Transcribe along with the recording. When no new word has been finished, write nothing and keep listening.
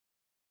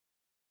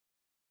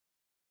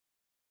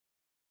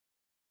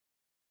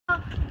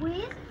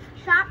we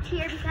shopped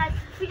here because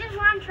we just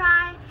want to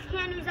try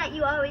candies that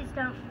you always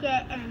don't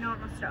get in a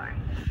normal store.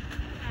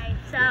 Okay,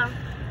 so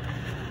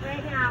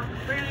right now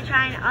we're going to be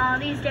trying all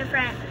these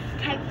different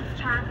types of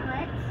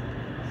chocolates.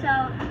 So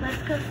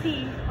let's go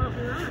see what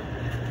we want.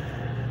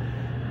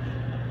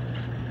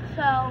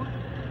 So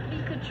we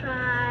could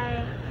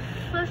try,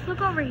 let's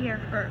look over here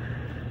first.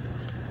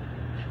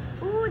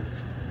 Ooh,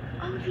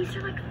 oh, these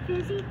are like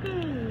fizzy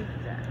things.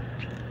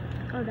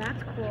 Oh,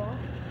 that's cool.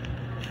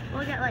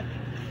 We'll get like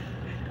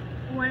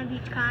one of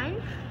each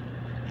kind,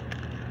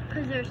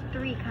 because there's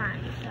 3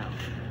 kinds, so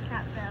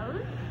got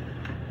those.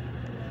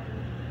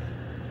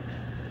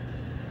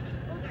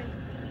 Oh,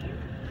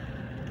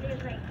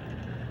 there's like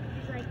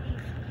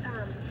these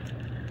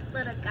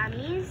little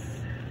gummies.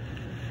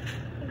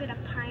 We'll get a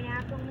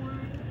pineapple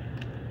one,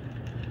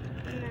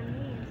 and then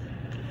these.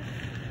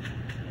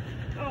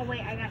 Oh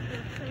wait, I got 2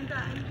 at the same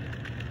time.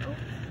 Oh.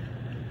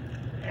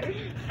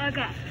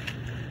 Okay,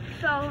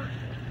 so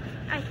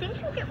I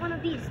think we'll get one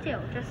of these too,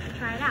 just to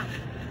try it out.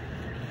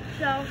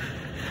 So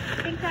I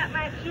think that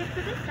might be it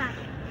for this side.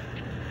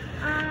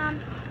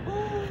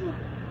 Oh,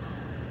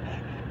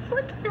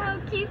 look at how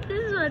cute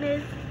this one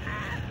is.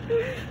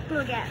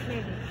 We'll get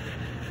maybe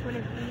one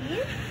of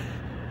these,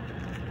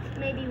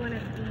 maybe one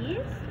of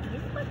these.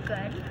 These look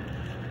good.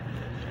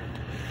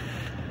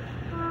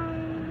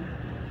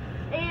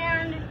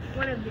 And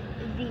one of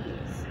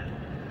these.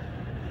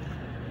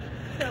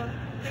 So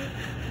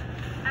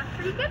that's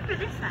pretty good for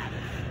this side.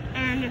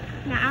 And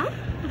now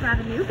we got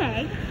a new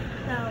bag.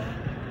 So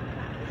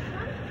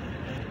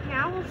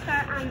now we'll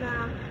start on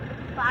the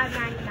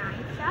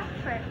 $5.99 stuff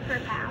per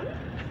pound.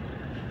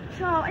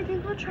 So I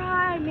think we'll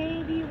try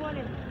maybe one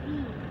of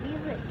these.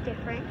 These look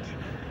different.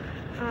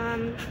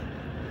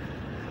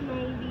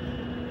 Maybe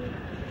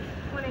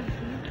one of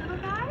these little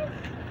guys.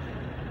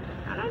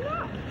 I don't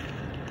know.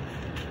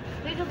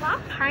 There's a lot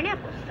of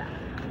pineapple stuff.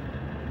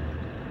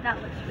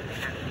 That looks really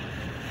nice.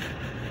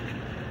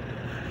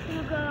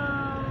 We'll go.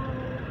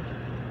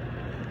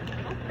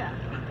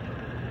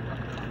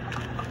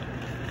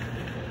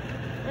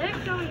 There's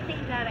so many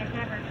things that I've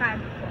never tried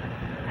before.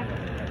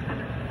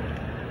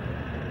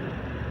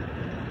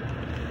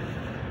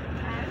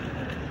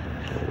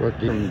 Look,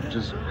 you can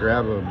just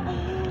grab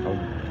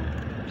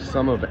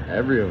some of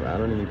every of it. I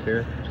don't even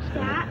care.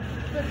 That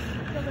looks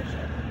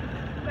delicious.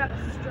 Grab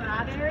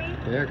strawberry.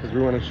 Yeah, because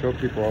we want to show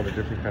people all the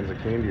different kinds of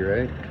candy,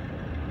 right?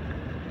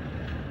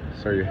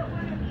 So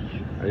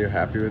are you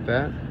happy with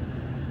that?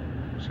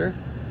 Sure.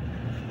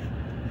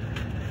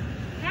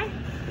 Okay.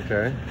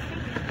 Okay.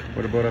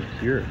 What about up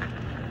here?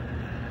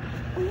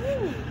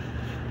 Ooh.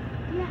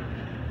 Yeah.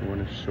 I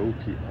want to show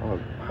people. Oh,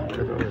 look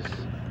at those.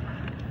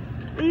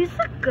 These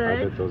look good.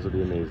 I bet those will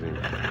be amazing.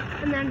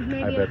 And then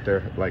maybe. I bet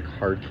they're like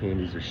hard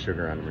candies with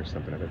sugar on them or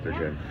something. I bet they're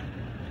good.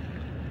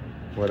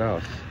 What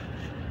else?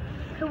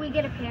 Could we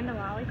get a panda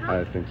lollipop?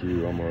 I think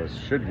you almost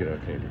should get a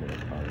candy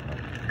lollipop.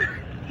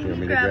 You want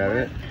me to grab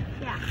grab it?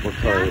 Yeah. What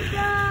color?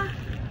 That's,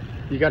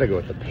 you got to go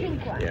with the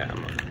pink. Pink one. Yeah.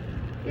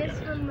 this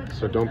one looks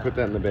So don't put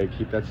that in the bag.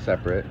 Keep that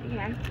separate.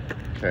 Okay.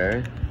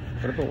 Okay.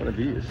 What about one of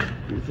these?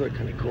 These look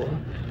kind of cool.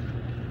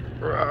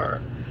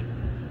 Rawr.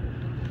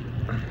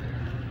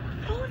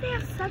 Oh, they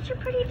have such a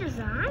pretty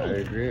design. I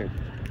agree.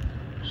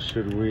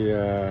 Should we,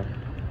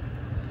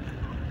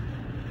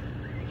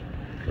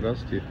 what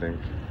else do you think?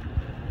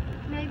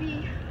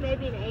 Maybe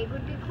an egg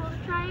would be cool to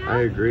try out.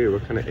 I agree.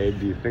 What kind of egg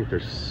do you think?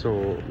 There's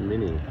so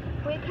many.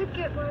 We could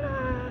get one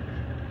of,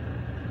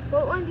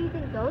 what one do you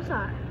think those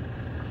are?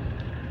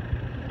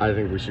 I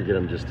think we should get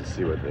them just to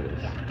see what it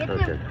is. Yeah, get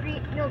okay. the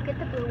green, no, get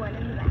the blue one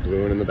in the back.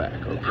 Blue one in the back,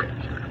 okay.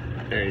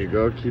 Yeah. There you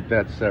go. Keep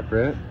that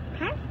separate.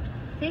 Okay. I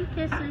think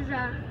this is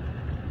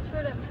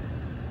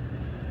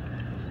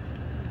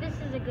this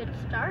is a good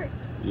start.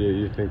 Yeah,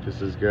 you think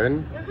this is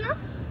good? Uh-huh.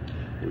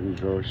 You can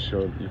go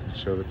show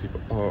the people.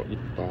 Oh,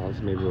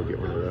 balls. Maybe we'll get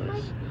one of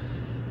those.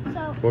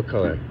 So. What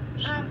color?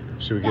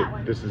 Should we get? That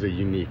one. This is a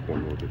unique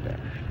one. We'll get that.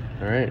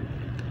 All right.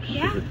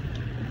 Yeah.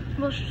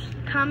 We'll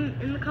come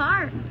in the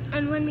car,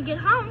 and when we get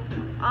home,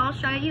 I'll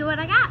show you what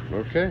I got.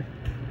 Okay.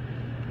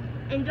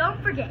 And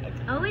don't forget, it's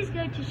always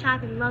good to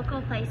shop in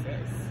local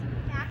places.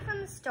 Back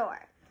from the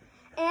store.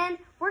 And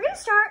we're going to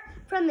start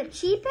from the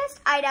cheapest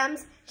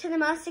items to the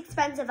most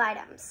expensive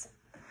items.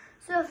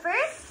 So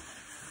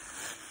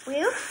first, we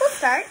will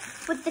start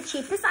with the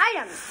cheapest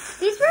items.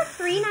 These were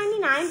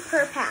 $3.99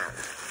 per pound.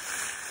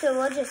 So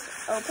we'll just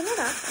open it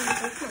up and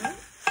take money.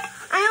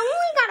 I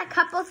only got a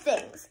couple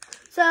things.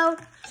 So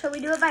shall we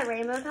do it by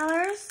rainbow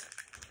colors?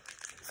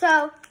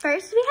 So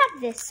first we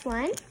have this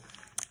one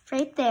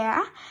right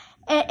there.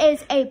 It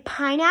is a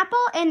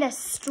pineapple and a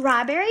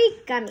strawberry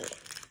gummy.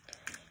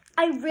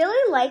 I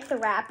really like the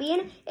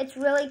wrapping. It's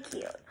really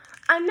cute.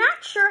 I'm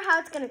not sure how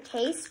it's going to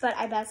taste, but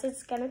I bet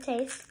it's going to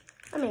taste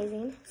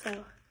amazing.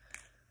 So,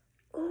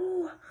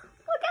 ooh,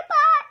 look at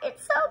that.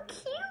 It's so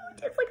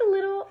cute. It's like a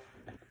little,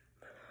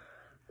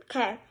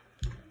 okay.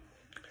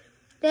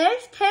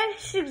 This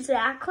tastes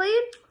exactly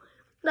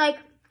like,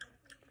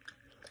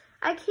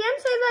 I can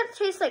say that it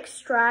tastes like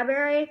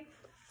strawberry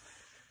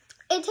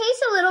It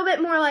tastes a little bit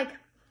more like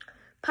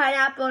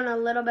pineapple and a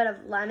little bit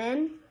of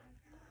lemon.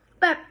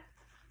 But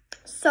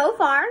so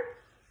far,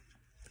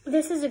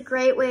 this is a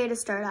great way to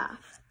start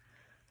off.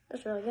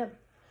 That's really good.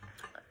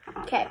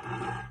 Okay.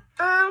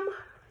 Now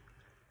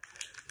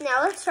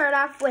let's start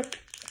off with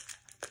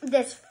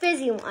this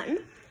fizzy one.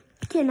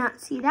 Cannot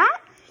see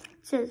that. It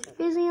says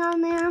fizzy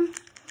on there.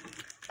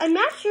 I'm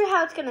not sure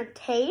how it's gonna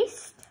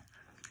taste,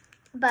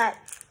 but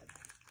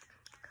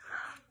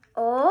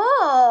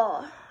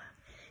oh,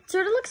 it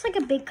sort of looks like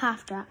a big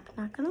cough drop,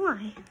 not gonna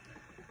lie.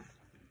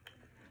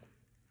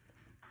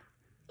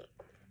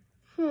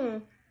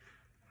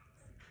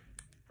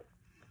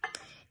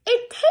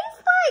 It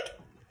tastes like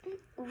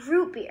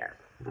root beer.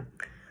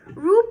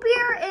 Root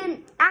beer,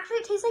 and actually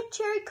it tastes like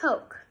cherry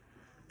Coke.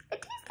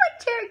 It tastes like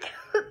cherry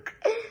Coke.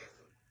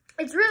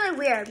 It's really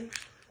weird.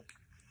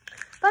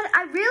 But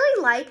I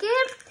really like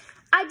it.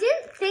 I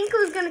didn't think it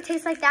was gonna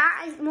taste like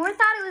that. I more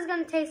thought it was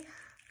gonna taste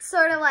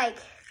sort of like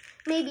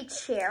maybe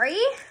cherry.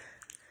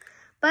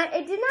 But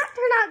it did not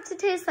turn out to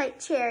taste like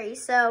cherry,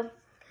 so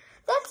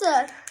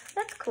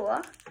that's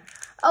cool.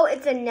 Oh,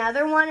 it's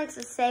another one. It's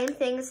the same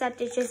thing,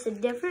 except it's just a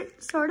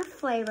different sort of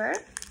flavor.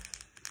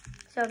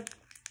 So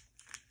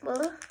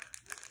we'll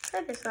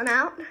try this one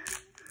out.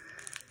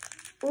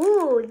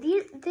 Ooh,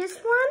 this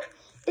one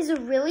is a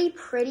really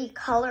pretty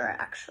color,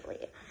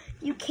 actually.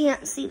 You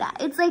can't see that.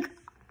 It's like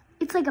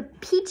a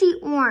peachy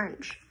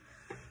orange.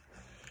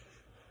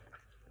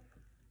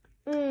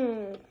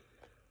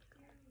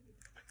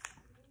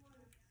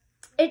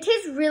 It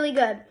tastes really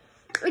good.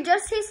 It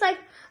just tastes like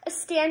a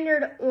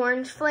standard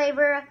orange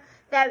flavor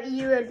that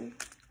you would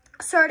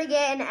sort of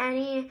get in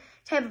any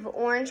type of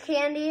orange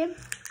candy.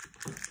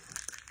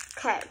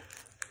 Okay,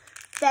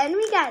 then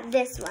we got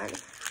this one.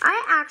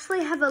 I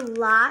actually have a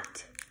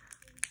lot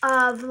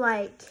of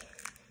like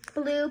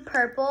blue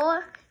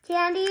purple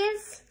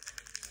candies.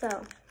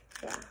 So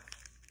yeah.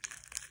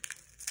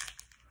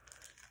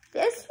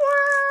 This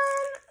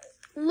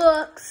one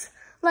looks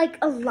like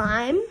a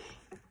lime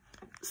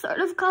sort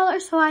of color,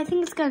 so I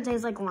think it's gonna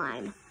taste like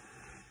lime.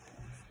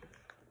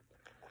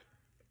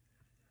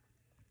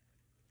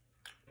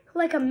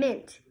 Like a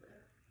mint.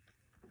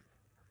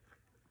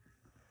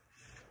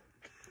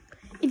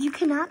 If you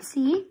cannot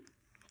see,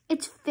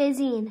 it's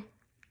fizzing.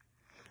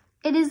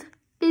 It is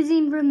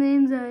fizzing from the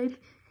inside.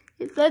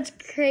 That's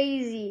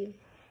crazy.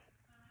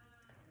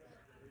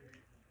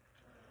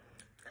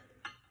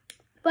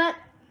 But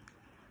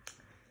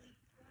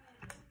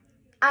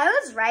I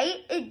was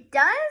right. It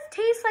does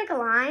taste like a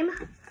lime.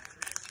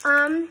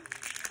 And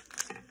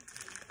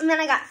then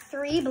I got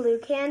 3 blue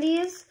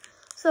candies.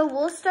 So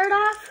we'll start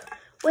off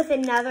with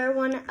another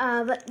one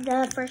of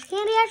the first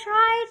candy I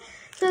tried.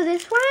 So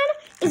this one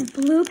is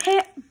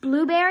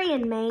blueberry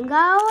and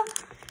mango.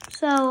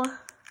 So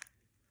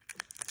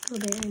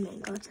blueberry and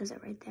mango, it says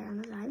it right there on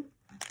the side.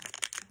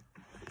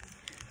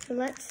 So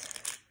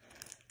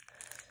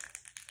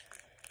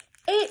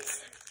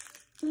it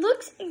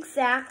looks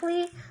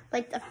exactly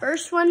like the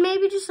first one,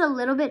 maybe just a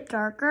little bit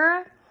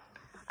darker,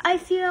 I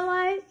feel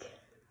like.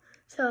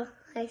 So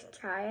let's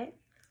try it.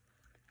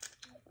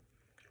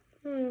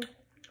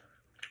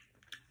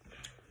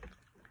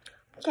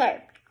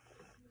 Okay.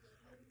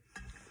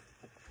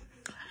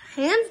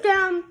 Hands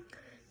down,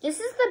 this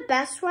is the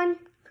best one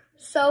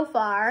so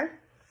far.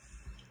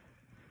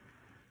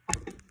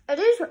 It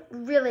is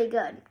really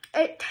good.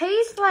 It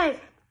tastes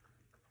like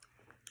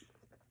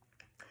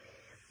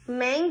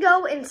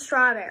mango and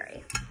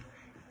strawberry.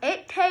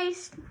 It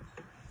tastes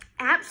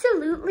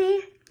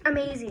absolutely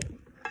amazing.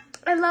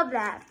 I love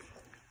that.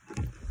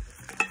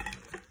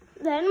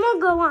 Then we'll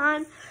go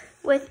on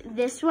with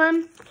this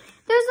one.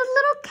 There's a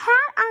little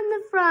cat on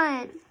the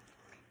front.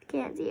 You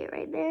can't see it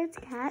right there, it's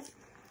a cat.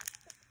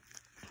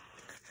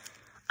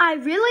 I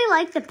really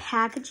like the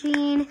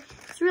packaging.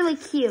 It's really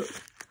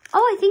cute. Oh,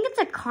 I think it's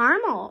a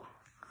caramel.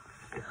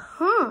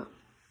 Huh.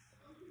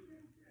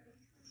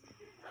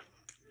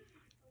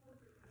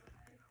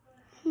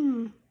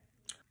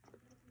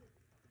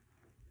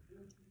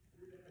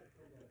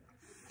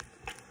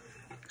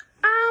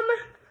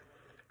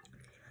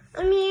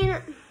 I mean,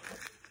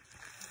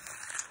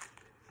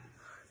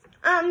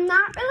 I'm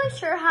not really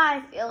sure how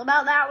I feel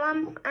about that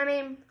one. I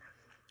mean,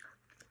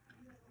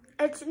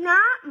 it's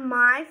not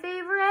my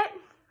favorite.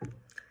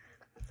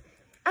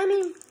 I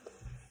mean,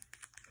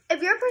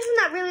 if you're a person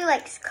that really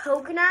likes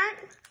coconut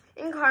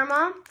and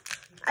caramel,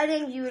 I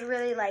think you would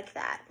really like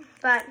that.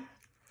 But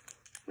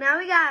now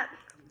we got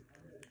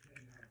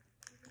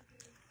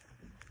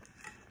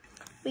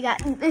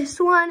this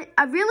one.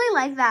 I really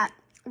like that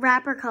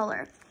wrapper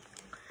color.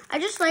 I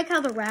just like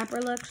how the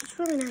wrapper looks. It's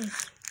really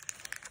nice.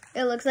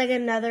 It looks like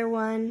another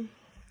one.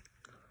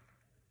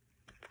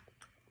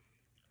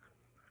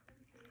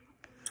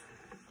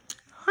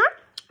 Huh?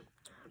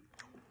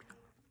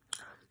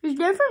 There's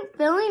different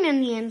filling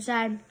in the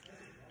inside.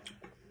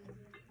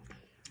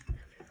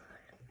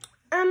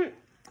 I'm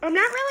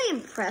not really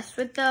impressed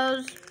with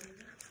those.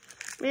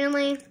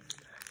 Really.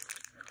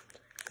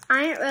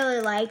 I didn't really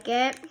like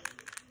it.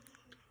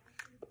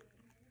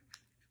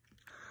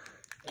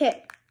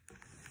 Okay.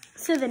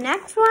 So the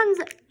next one's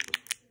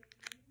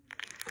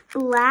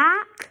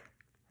black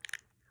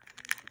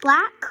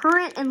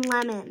currant and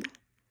lemon.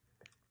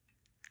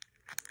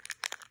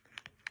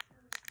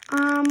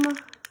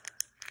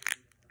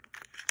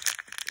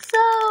 So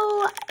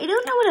I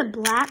don't know what a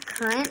black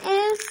currant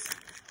is.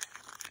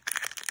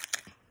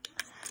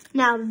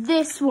 Now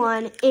this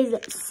one is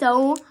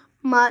so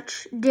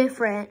much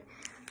different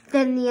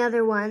than the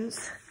other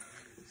ones.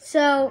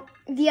 So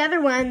the other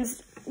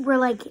ones were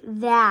like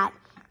that,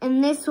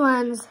 and this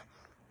one's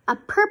a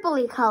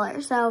purpley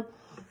color. So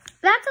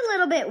that's a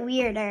little bit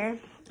weirder.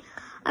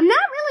 I'm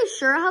not really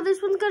sure how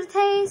this one's gonna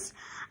taste.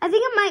 I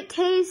think it might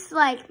taste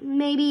like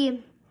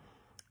maybe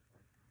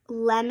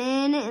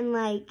lemon and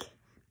like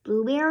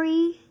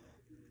blueberry.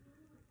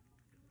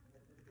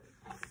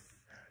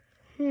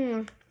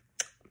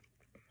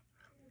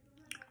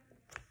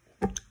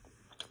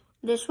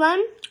 This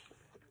one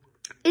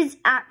is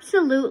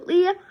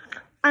absolutely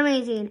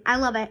amazing. I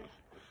love it.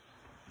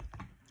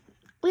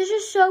 This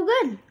is so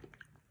good.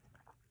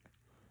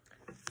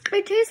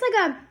 It tastes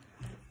like a,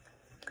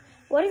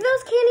 what are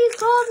those candies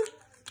called?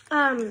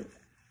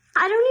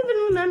 I don't even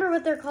remember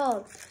what they're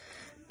called.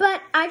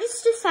 But I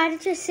just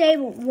decided to save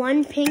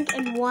one pink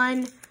and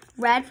one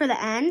red for the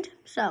end.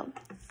 So,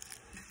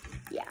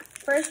 yeah.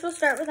 First, we'll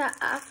start with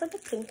the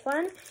pink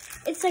one.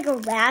 It's like a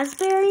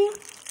raspberry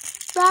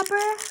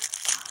wrapper.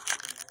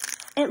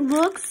 It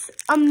looks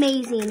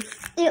amazing.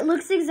 It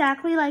looks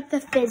exactly like the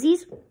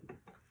Fizzies,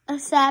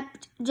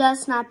 except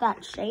just not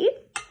that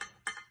shape.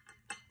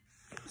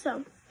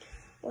 So,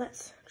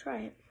 let's try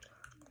it.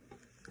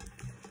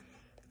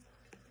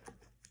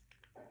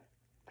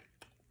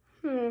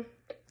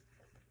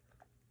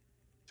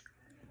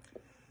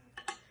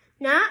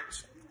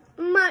 Not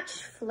much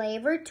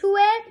flavor to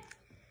it.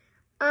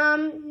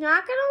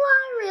 Not gonna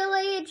lie,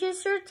 really, it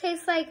just sort of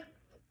tastes like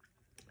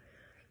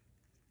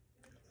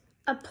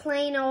a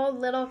plain old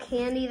little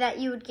candy that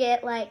you would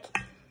get, like,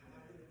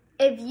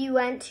 if you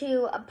went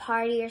to a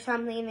party or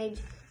something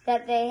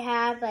that they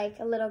had, like,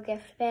 a little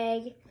gift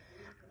bag.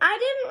 I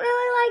didn't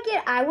really like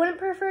it. I wouldn't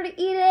prefer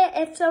to eat it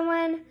if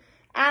someone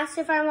asked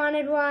if I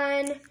wanted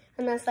one,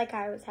 unless, like,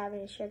 I was having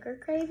a sugar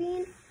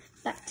craving.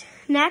 But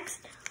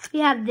next,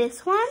 we have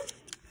this one.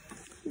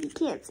 You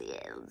can't see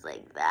it. It's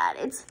like that.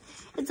 It's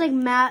like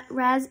matte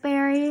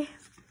raspberry.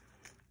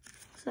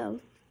 So,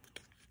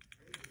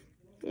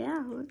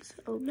 yeah, let's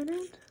open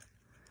it.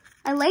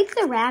 I like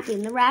the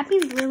wrapping. The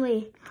wrapping's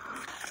really,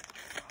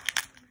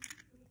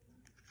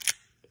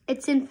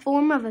 it's in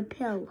form of a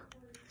pill.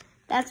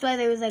 That's why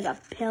there was like a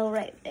pill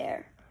right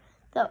there.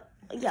 The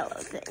yellow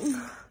thing.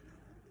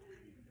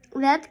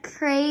 That's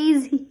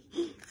crazy.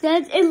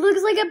 It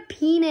looks like a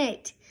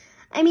peanut.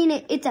 I mean,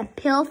 it's a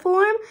pill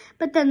form,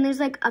 but then there's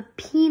like a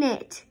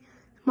peanut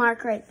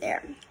mark right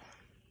there.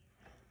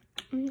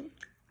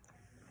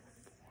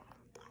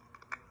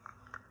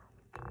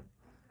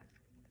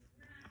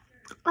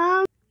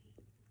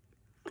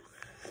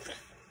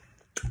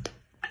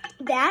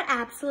 That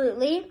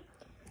absolutely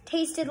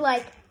tasted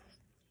like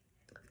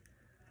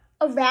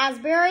a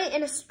raspberry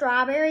and a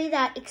strawberry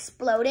that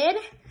exploded.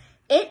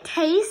 It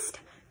tastes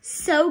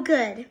so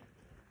good.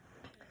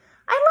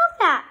 I love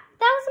that.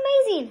 That was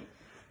amazing.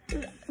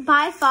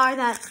 By far,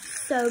 that's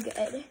so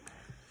good.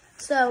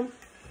 So,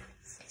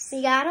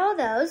 we got all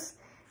those.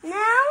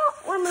 Now,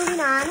 we're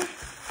moving on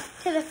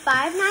to the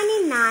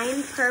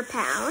 $5.99 per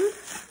pound.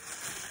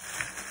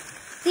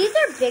 These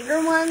are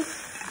bigger ones,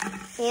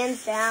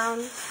 hands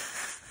down.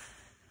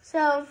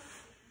 So,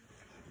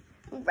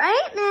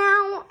 right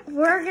now,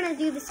 we're going to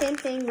do the same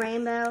thing,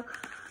 rainbow.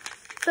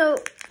 So,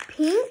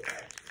 pink,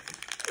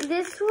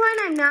 this one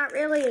I'm not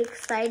really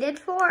excited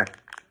for.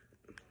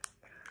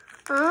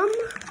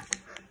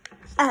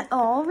 At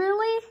all,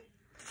 really?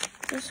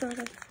 Just sort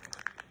of.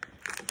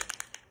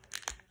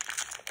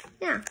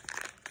 Yeah.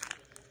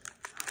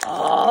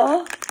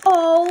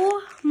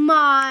 Oh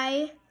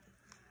my.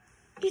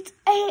 It's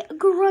a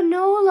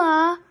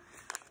granola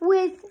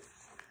with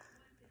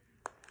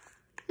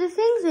the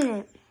things in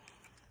it.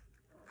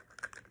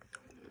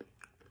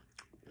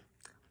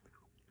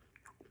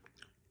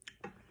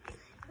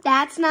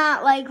 That's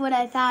not like what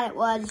I thought it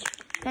was.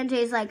 It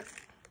tastes like,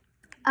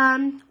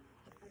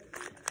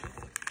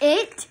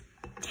 it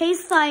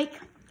tastes like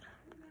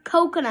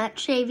coconut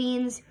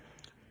shavings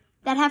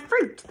that have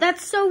fruit.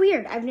 That's so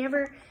weird. I've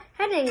never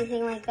had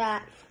anything like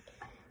that,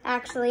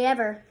 actually,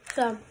 ever.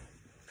 So,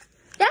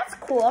 that's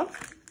cool.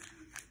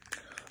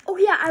 Oh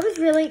yeah, I was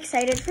really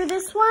excited for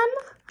this one.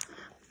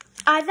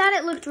 I thought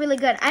it looked really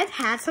good. I've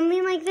had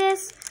something like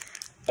this.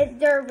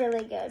 They're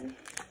really good.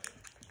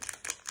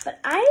 But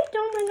I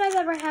don't think I've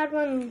ever had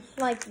one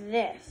like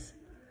this.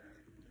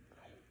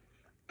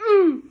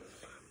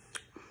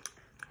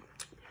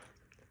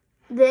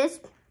 This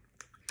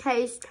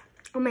tastes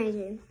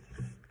amazing.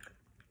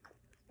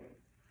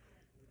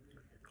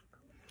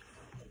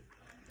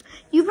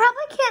 You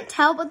probably can't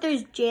tell, but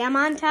there's jam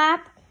on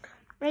top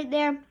right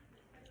there.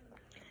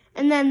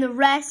 And then the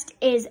rest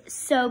is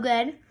so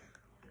good.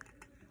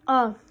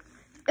 Oh,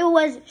 it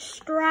was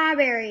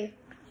strawberry.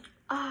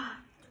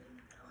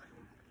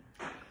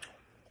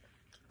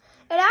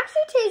 It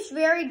actually tastes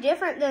very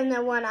different than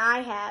the one I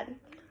had.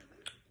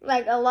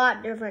 Like a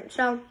lot different.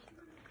 So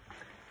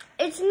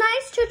it's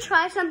nice to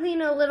try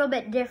something a little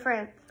bit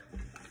different.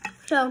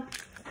 So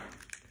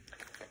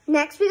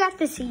next we got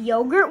this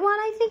yogurt one,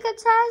 I think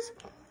it says.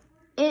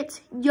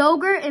 It's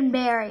yogurt and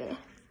berry.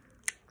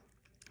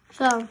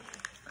 So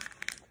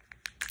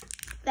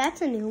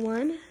that's a new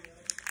one.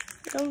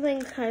 I don't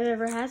think I've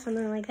ever had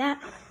something like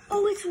that.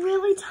 Oh, it's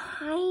really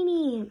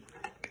tiny.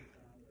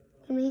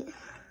 Let me...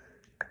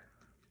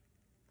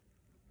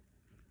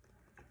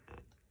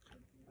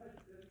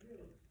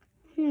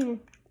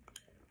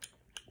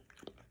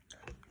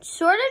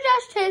 Sort of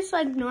just tastes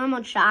like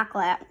normal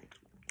chocolate.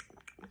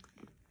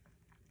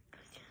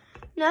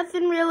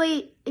 Nothing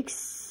really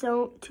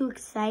too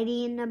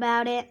exciting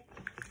about it.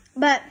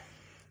 But,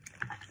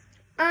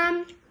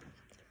 I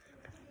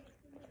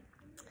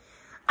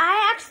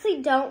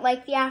actually don't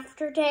like the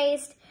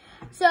aftertaste.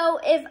 So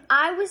if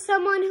I was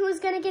someone who was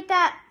going to get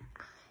that,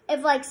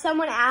 if like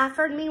someone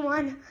offered me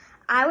one,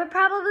 I would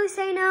probably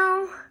say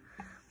no.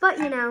 But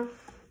you know,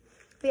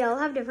 we all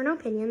have different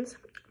opinions.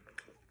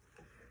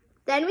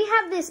 Then we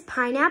have this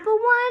pineapple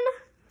one.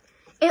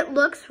 It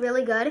looks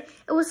really good.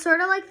 It was sort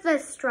of like the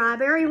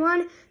strawberry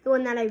one, the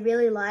one that I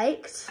really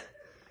liked.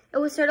 It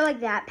was sort of like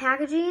that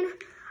packaging.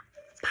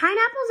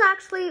 Pineapple's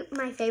actually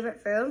my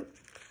favorite fruit.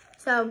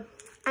 So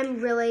I'm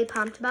really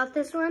pumped about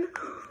this one.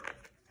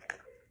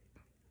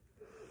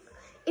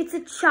 It's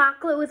a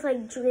chocolate with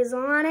like drizzle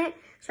on it.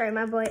 Sorry,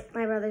 my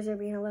brothers are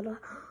being a little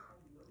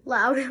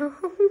loud.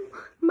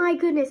 My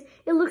goodness,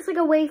 it looks like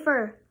a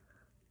wafer.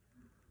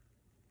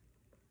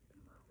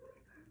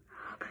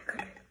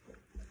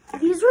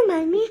 These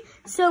remind me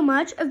so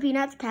much of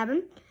Peanuts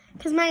Cabin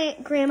because my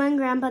grandma and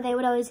grandpa, they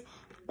would always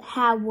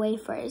have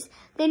wafers.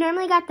 They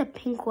normally got the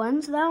pink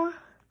ones though.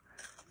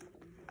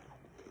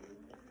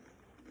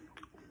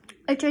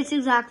 It tastes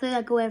exactly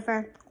like a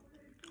wafer.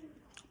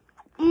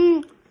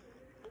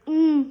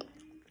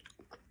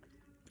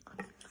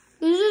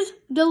 This is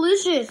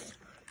delicious.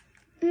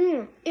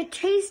 It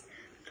tastes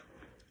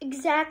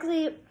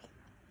exactly,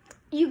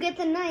 you get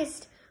the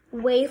nice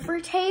wafer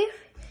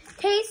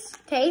taste.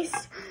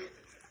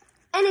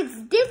 And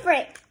it's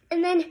different.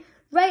 And then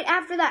right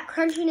after that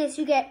crunchiness,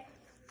 you get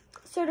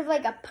sort of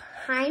like a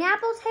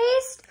pineapple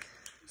taste.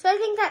 So I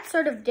think that's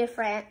sort of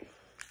different.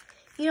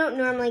 You don't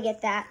normally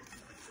get that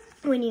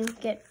when you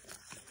get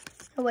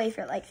a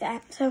wafer like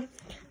that. So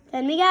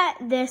then we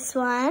got this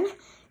one.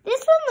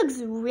 This one looks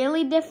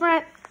really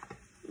different.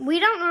 We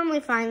don't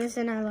normally find this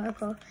in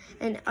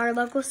our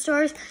local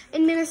stores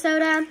in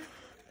Minnesota.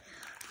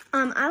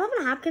 I live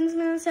in Hopkins,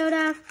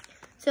 Minnesota,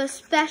 so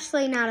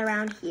especially not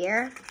around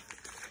here.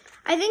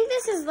 I think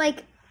this is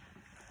like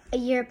a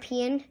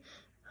European.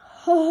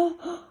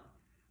 Oh,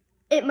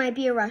 it might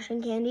be a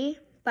Russian candy,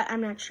 but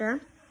I'm not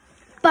sure.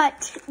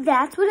 But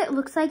that's what it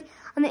looks like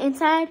on the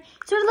inside.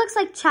 It sort of looks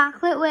like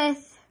chocolate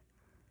with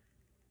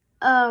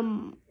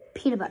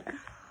peanut butter.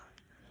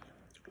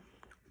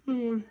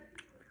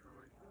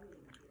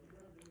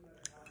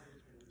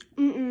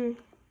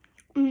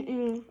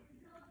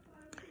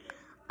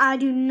 I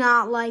do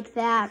not like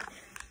that.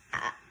 No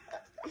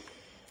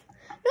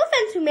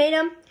offense who made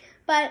them,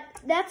 but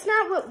that's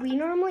not what we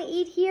normally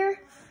eat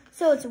here,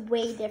 so it's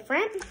way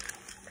different.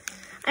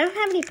 I don't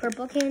have any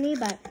purple candy,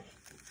 but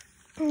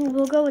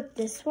we'll go with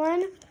this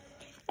one.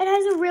 It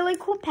has a really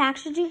cool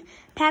packaging.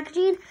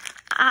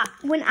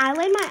 When I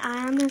laid my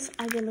eye on this,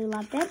 I really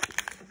loved it.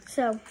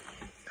 So,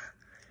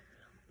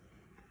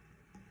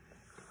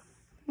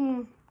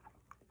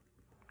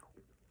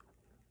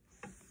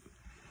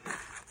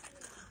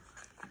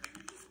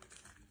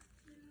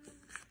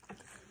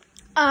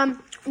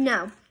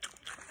 no.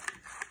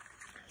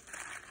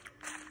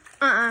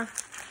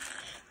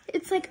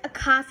 It's like a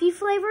coffee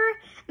flavor,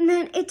 and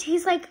then it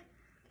tastes like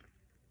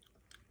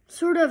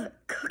sort of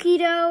cookie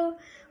dough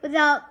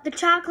without the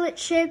chocolate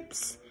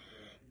chips.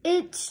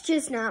 It's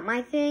just not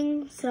my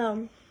thing,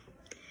 so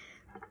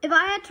if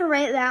I had to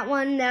rate that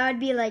one, that would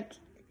be like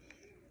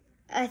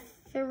a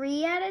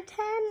 3 out of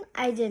 10.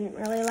 I didn't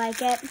really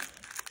like it.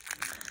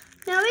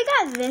 Now we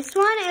got this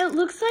one. It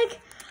looks like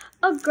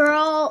a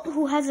girl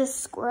who has a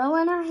squirrel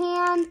in her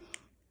hand,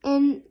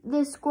 and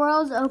the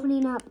squirrel's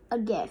opening up a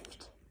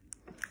gift.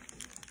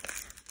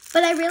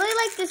 But I really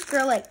like this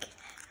girl, like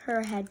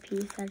her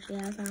headpiece that she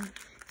has on.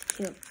 It's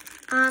cute.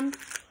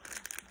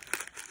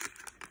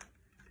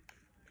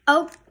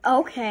 Oh,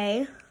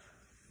 okay.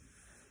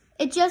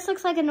 It just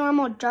looks like a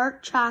normal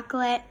dark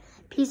chocolate,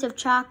 piece of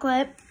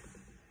chocolate.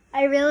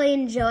 I really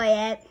enjoy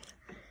it.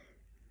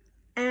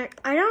 And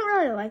I don't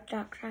really like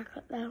dark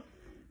chocolate though.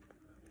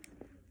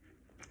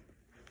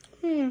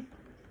 I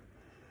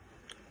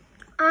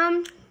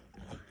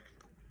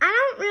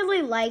don't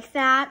really like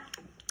that.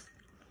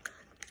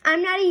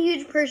 I'm not a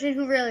huge person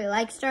who really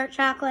likes dark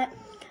chocolate.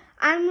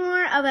 I'm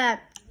more of a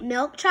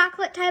milk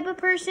chocolate type of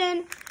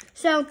person.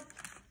 So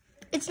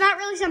it's not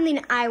really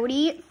something I would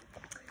eat.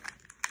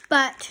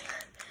 But,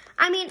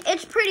 I mean,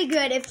 it's pretty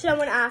good. If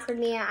someone offered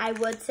me it, I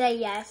would say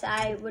yes,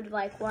 I would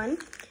like one.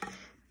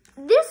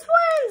 This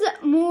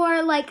one's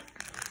more like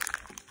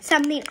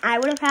something I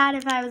would have had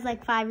if I was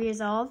like 5 years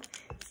old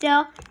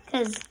still,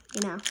 because,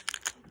 you know,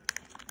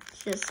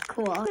 it's just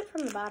cool.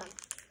 From the bottom.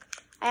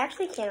 I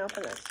actually can't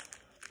open this.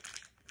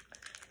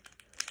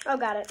 Oh,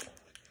 got it.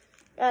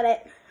 Got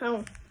it.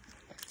 Oh.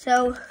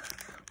 So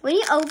when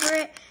you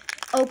open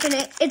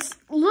it, it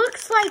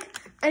looks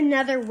like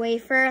another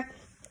wafer,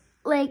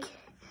 like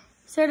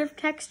sort of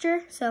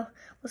texture. So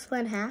we'll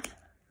split in half.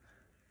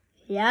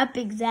 Yep,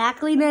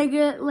 exactly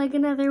like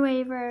another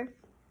wafer.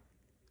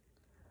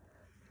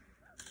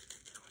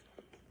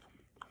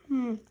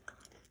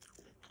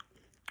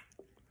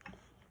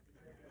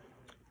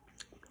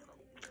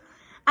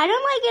 I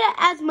don't like it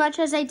as much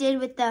as I did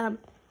with the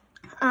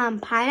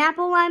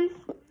pineapple one.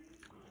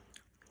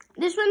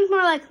 This one's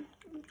more like,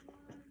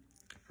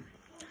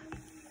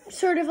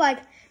 sort of like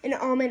an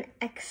almond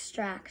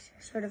extract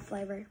sort of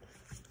flavor.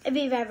 If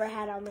you've ever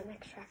had almond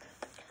extract,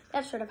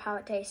 that's sort of how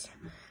it tastes.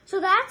 So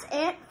that's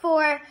it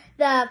for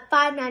the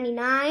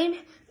 $5.99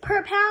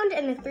 per pound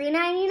and the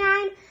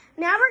 $3.99.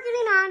 Now we're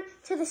getting on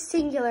to the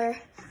singular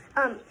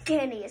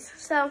candies.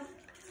 So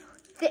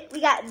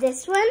we got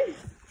this one.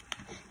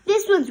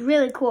 This one's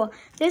really cool.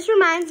 This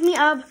reminds me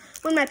of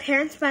when my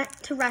parents went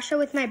to Russia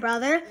with my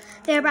brother.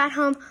 They brought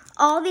home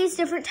all these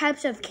different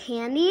types of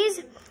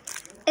candies.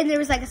 And there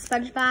was like a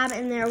SpongeBob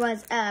and there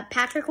was a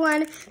Patrick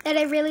one that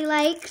I really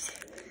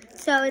liked.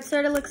 So it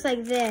sort of looks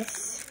like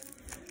this.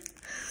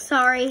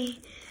 Sorry,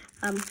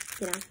 you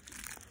know.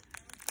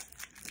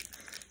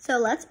 So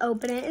let's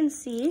open it and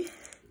see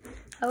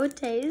how it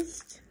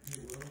tastes.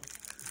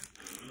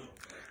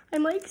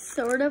 I'm like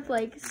sort of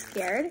like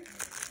scared,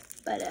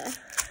 but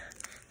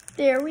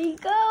there we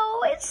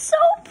go. It's so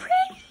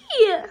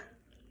pretty.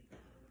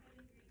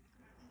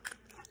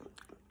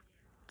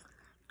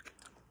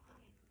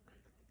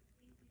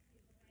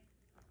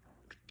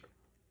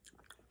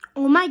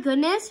 Oh my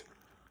goodness.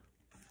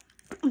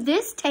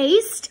 This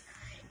tastes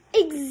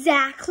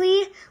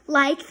exactly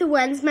like the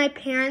ones my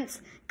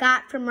parents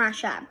got from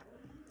Russia.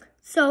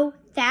 So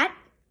that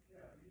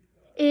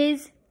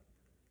is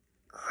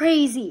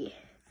crazy.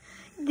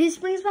 This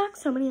brings back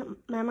so many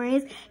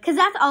memories because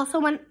that's also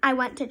when I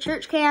went to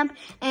church camp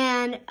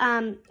and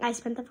I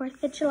spent the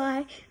 4th of July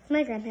with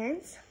my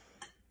grandparents.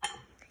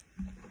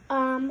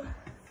 Now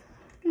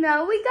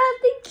we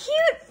got the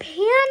cute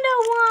panda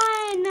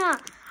one.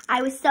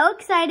 I was so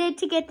excited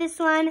to get this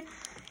one.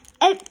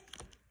 It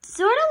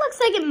sort of looks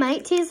like it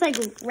might taste like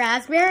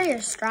raspberry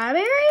or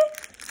strawberry.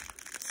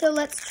 So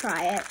let's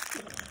try it.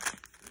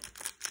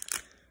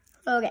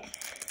 Okay.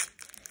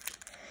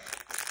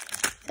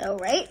 So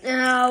right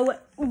now,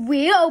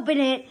 we open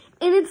it,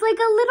 and it's like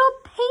a little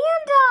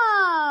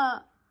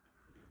panda.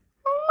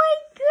 Oh my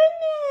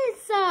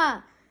goodness.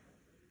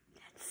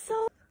 That's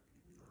so...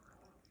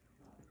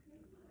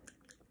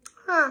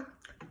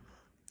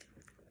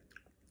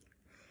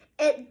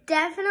 It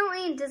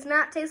definitely does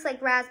not taste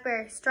like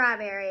raspberry,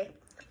 strawberry.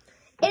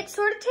 It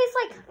sort of tastes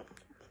like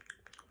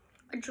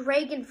a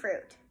dragon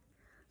fruit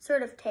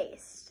sort of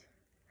taste.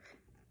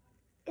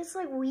 It's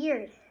like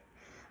weird,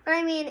 but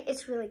I mean,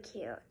 it's really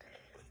cute.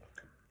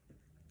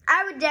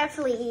 I would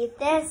definitely eat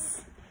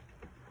this.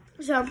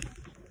 So,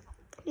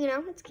 you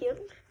know, it's cute.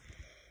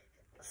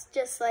 It's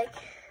just like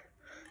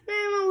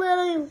a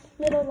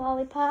little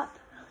lollipop.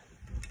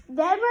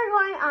 Then we're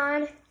going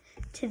on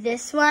to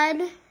this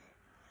one.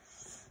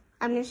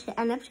 I'm going to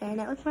end up sharing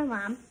it with my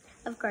mom,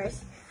 of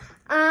course.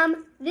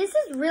 This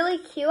is really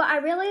cute. I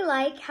really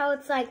like how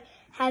it's like,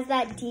 has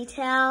that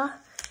detail.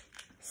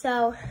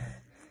 So,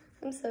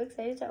 I'm so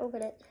excited to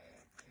open it.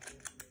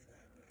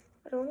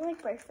 I don't want to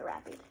like break the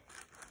wrapping.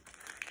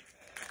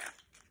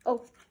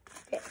 Oh,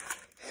 okay.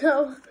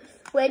 So,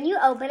 when you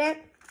open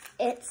it,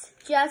 it's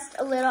just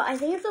a little, I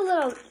think it's a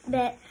little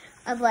bit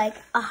of like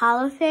a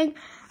hollow thing.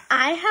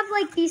 I have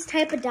like these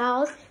type of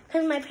dolls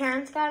because my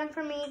parents got them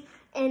for me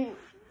and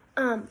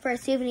for a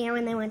souvenir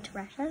when they went to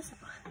Russia. So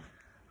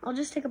I'll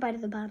just take a bite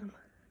of the bottom.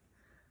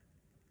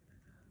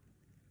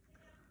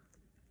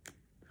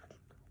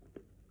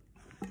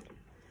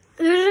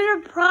 There's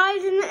a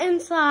surprise in the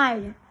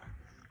inside.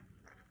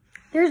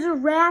 There's a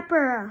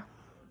wrapper.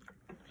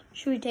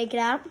 Should we take it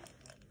out?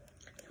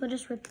 We'll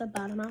just rip the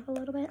bottom off a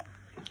little bit.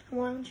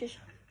 Why don't you just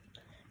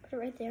put it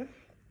right there?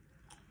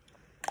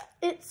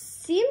 It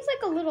seems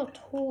like a little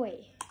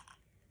toy.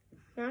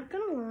 Not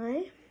gonna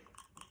lie.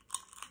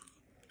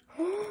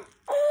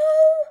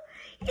 Oh,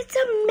 it's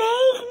a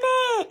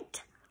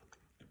magnet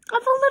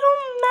of a little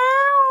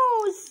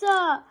mouse.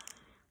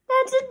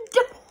 That's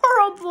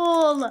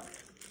adorable.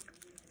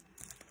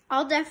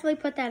 I'll definitely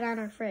put that on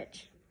our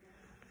fridge.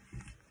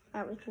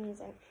 That we can use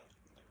it.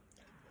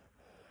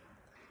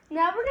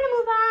 Now we're gonna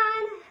move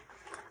on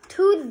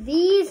to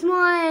these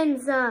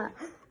ones.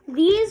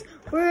 These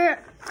were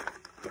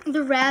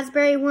the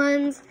raspberry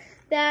ones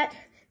that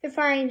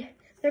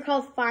they're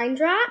called Fine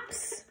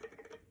Drops.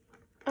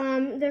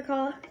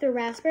 They're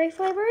raspberry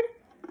flavored.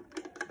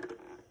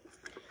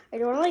 I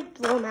don't want to like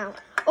blow them out.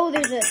 Oh,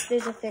 there's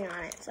a thing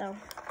on it, so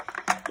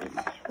I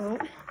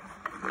won't.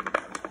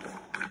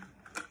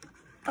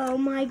 Oh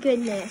my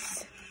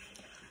goodness.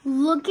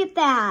 Look at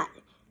that.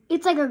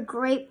 It's like a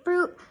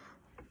grapefruit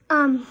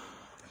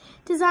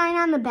design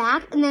on the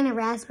back and then a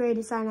raspberry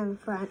design on the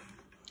front.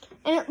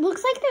 And it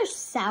looks like there's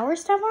sour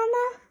stuff on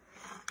the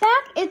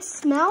back. It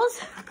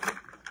smells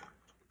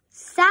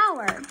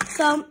sour.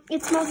 So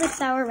it smells like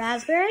sour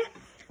raspberry.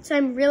 So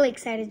I'm really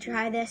excited to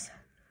try this.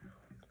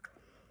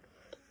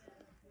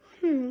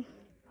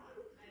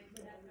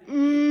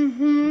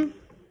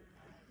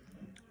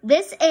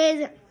 This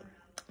is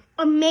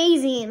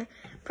amazing.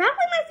 Probably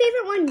my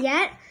favorite one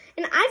yet.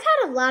 And I've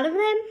had a lot of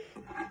them,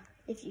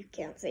 if you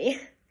can't see.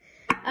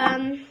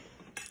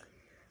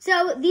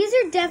 So these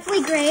are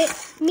definitely great.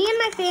 Me and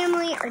my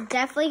family are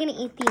definitely gonna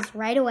eat these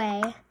right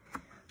away.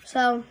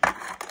 So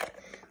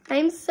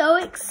I'm so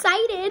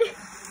excited.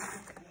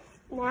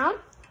 Now,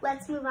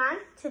 let's move on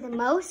to the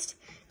most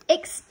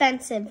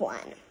expensive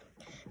one.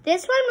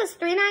 This one was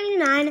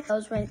 $3.99.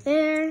 Goes right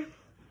there.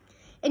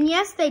 And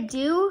yes, they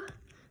do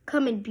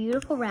come in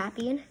beautiful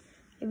wrapping.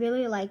 I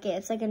really like it.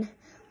 It's like a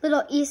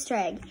little Easter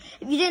egg.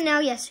 If you didn't know,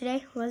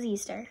 yesterday was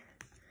Easter.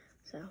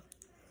 So,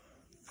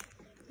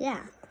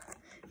 yeah.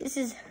 This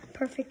is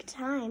perfect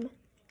time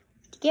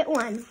to get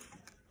one.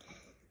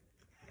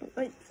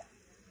 But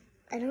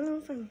I don't know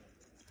if I'm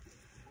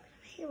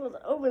able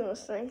to open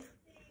this thing.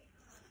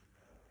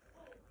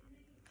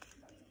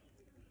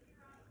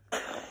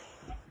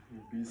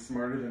 Be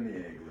smarter than the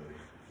egg,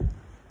 Lily.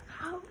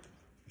 How?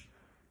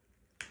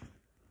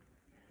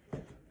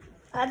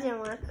 That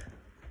didn't work.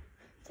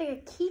 It's like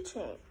a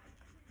keychain.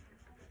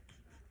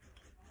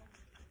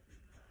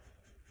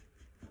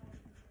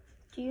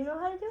 Do you know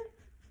how to do it?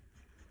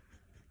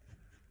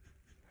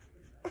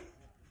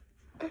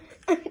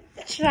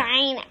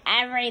 Trying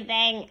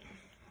everything.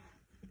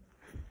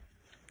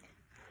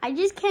 I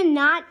just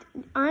cannot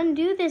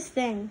undo this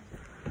thing.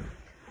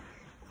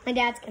 My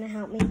dad's gonna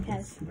help me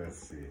because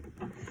Let's see.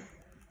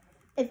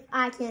 if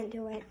I can't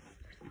do it,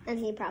 then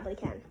he probably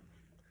can.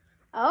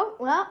 Oh,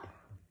 well.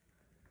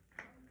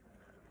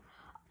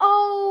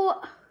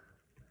 Oh.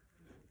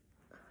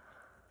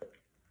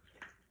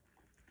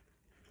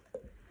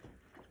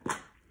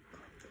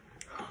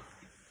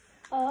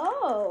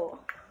 Oh.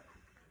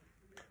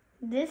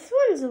 This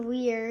one's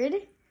weird.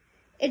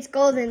 It's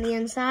gold in the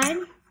inside.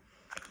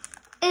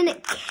 And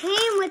it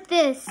came with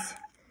this.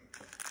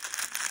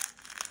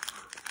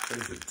 What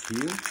is it,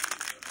 tea?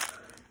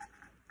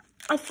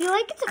 I feel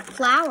like it's a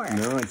flower.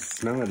 No,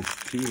 it's not. It's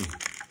tea.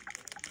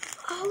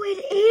 Oh,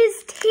 it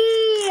is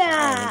tea.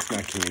 Oh, that's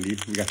not candy.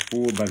 We got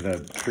fooled by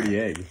the pretty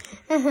egg.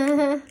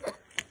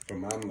 But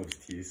Mom loves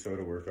tea, so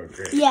it'll work out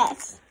great.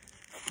 Yes.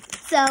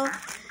 So,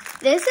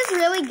 this is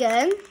really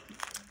good.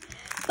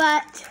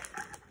 But,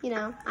 you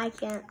know, I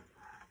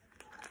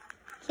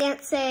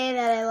can't say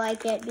that I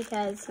like it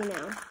because, you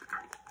know.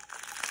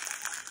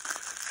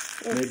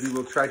 Maybe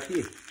we'll try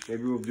tea.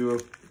 Maybe we'll do a...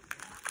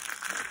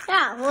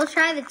 Yeah, we'll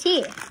try the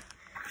tea.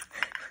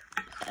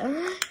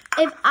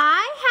 If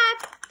I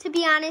have to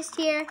be honest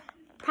here,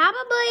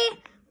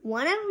 probably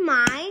one of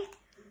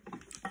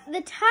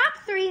the top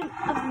 3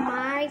 of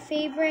my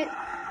favorite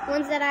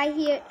ones that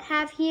I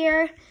have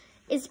here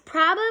is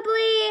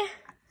probably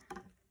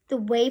the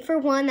wafer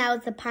one. That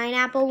was the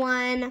pineapple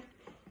one.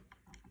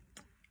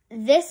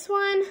 This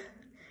one,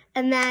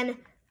 and then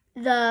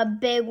the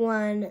big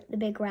one, the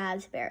big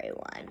raspberry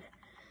one.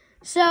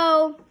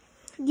 So,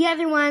 the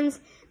other ones,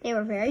 they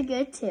were very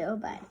good too,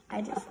 but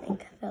I just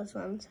think those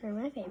ones are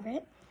my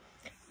favorite.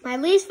 My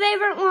least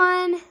favorite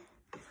one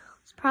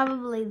was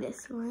probably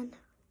this one.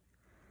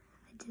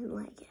 I didn't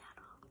like it at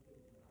all.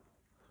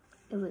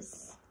 It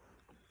was...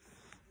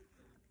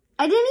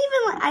 I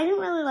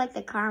didn't really like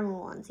the caramel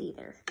ones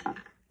either.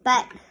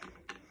 But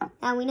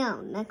now we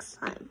know, next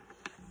time.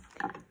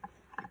 I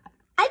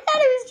thought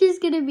it was just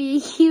gonna be a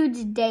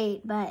huge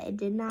date, but it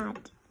did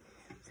not.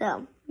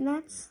 So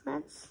that's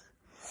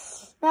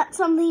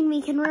something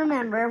we can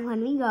remember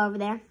when we go over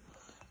there.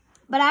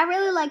 But I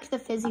really liked the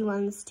fizzy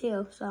ones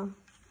too, so.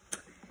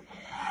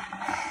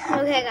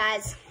 Okay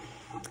guys,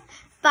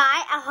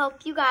 bye. I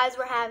hope you guys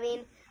were having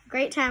a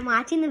great time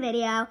watching the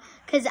video,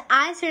 because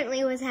I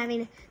certainly was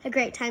having a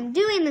great time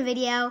doing the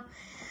video.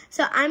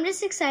 So I'm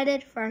just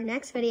excited for our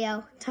next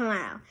video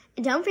tomorrow.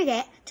 And don't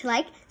forget to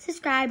like,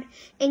 subscribe,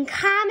 and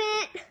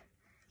comment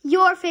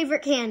your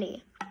favorite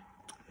candy.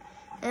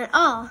 And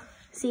I'll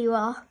see you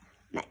all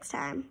next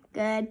time.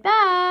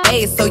 Goodbye.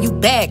 Hey, so you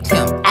bagged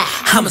him.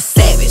 I'm a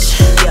savage.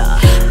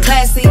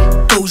 Classy,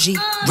 bougie,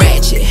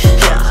 ratchet.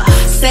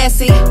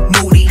 Sassy,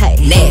 moody,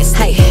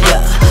 nasty.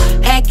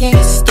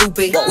 Acting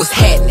stupid. What's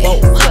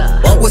happening?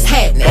 What's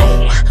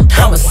happening?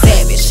 I'm a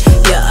savage.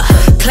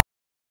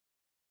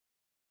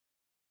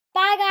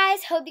 Bye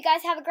guys. Hope you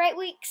guys have a great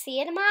week. See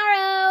you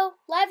tomorrow.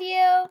 Love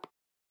you.